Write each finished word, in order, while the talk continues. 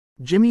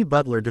Jimmy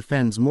Butler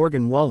defends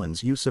Morgan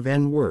Wallen's use of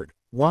N-word,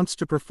 wants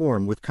to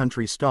perform with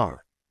country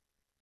star.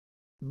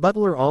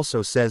 Butler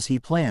also says he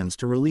plans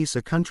to release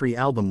a country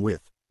album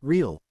with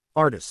real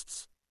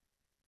artists.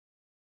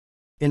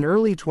 In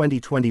early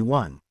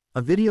 2021,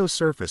 a video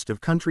surfaced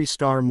of country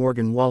star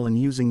Morgan Wallen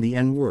using the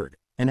N-word,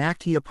 an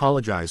act he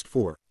apologized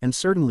for, and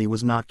certainly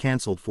was not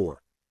cancelled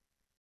for.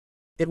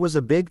 It was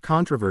a big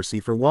controversy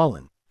for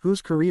Wallen,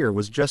 whose career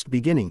was just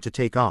beginning to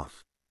take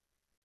off.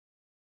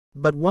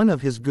 But one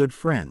of his good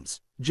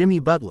friends, Jimmy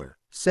Butler,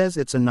 says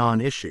it's a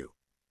non-issue.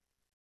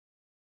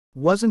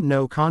 "Wasn't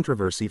no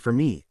controversy for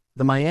me,"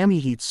 the Miami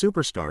Heat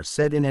superstar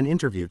said in an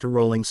interview to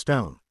Rolling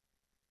Stone.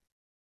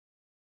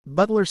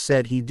 Butler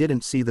said he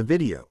didn't see the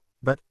video,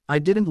 but "I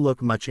didn't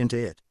look much into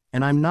it,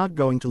 and I'm not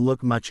going to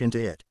look much into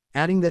it,"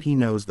 adding that he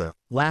knows the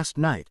 "last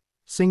night"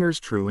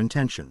 singer's true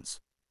intentions.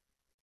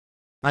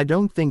 "I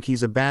don't think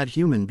he's a bad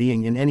human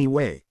being in any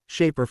way,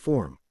 shape or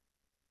form.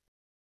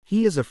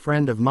 He is a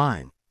friend of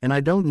mine, and I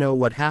don't know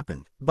what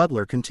happened,"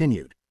 Butler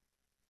continued.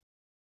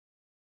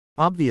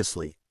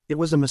 "Obviously, it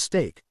was a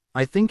mistake.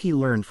 I think he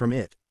learned from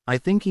it. I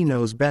think he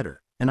knows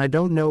better, and I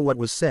don't know what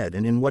was said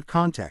and in what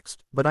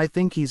context, but I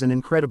think he's an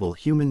incredible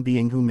human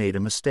being who made a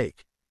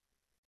mistake."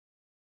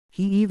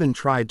 He even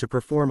tried to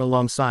perform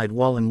alongside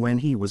Wallen when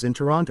he was in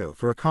Toronto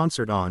for a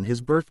concert on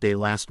his birthday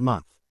last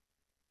month.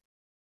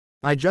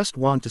 "I just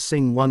want to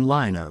sing one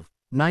line of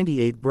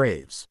 98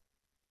 Braves.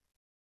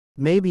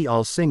 Maybe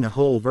I'll sing a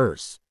whole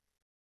verse,"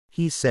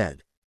 he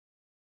said.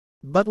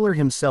 Butler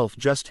himself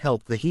just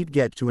helped the Heat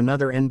get to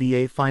another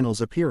NBA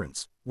Finals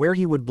appearance, where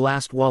he would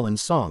blast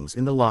Wallen's songs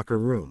in the locker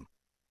room.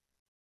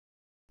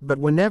 But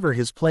whenever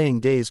his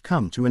playing days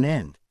come to an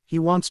end, he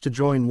wants to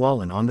join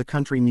Wallen on the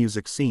country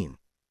music scene.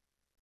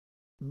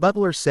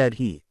 Butler said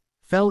he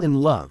fell in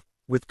love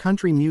with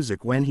country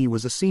music when he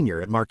was a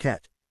senior at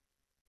Marquette.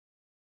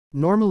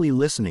 Normally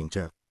listening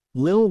to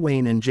Lil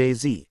Wayne and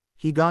Jay-Z,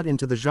 he got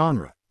into the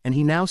genre, and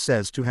he now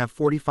says to have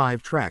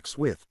 45 tracks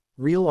with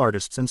real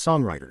artists and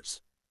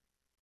songwriters.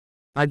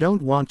 "I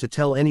don't want to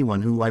tell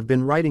anyone who I've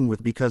been writing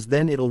with because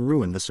then it'll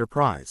ruin the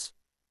surprise.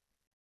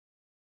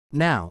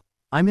 Now,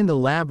 I'm in the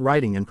lab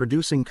writing and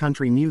producing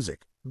country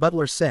music,"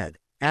 Butler said,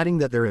 adding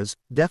that there is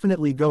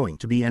definitely going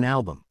to be an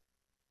album.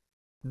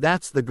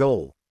 "That's the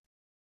goal.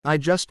 I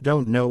just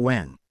don't know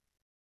when.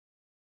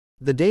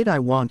 The date I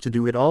want to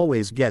do it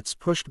always gets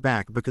pushed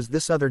back because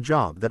this other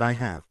job that I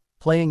have,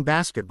 playing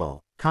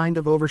basketball, kind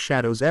of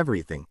overshadows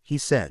everything," he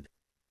said.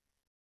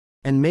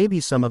 "And maybe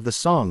some of the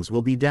songs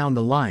will be down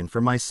the line for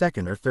my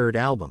second or third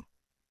album.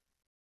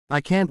 I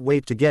can't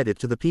wait to get it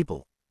to the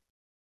people."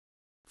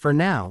 For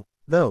now,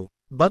 though,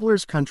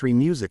 Butler's country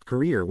music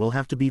career will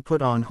have to be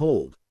put on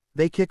hold.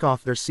 They kick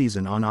off their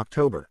season on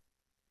October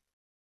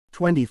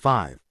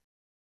 25.